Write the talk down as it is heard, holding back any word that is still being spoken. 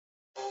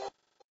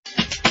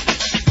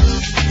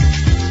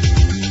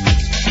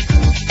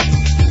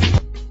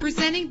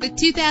The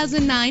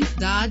 2009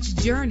 Dodge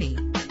Journey.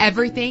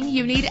 Everything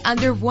you need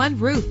under one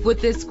roof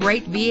with this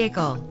great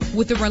vehicle.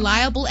 With a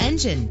reliable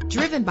engine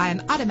driven by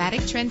an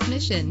automatic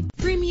transmission,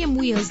 premium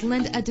wheels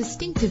lend a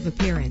distinctive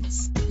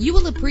appearance. You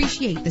will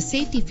appreciate the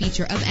safety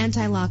feature of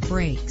anti-lock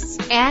brakes.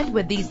 And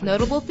with these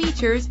notable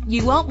features,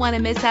 you won't want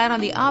to miss out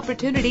on the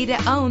opportunity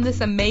to own this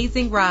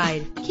amazing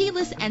ride.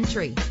 Keyless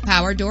entry,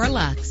 power door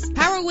locks,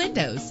 power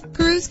windows,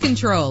 cruise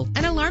control,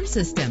 an alarm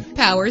system,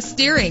 power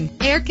steering,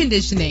 air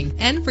conditioning.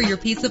 And for your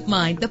peace of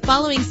mind, the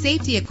following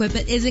safety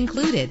equipment is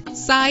included: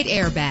 side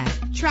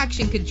airbag,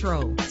 traction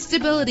control,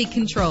 stability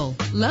control,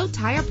 low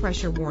tire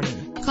pressure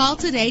warning. Call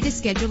today to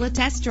schedule a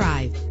test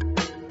drive.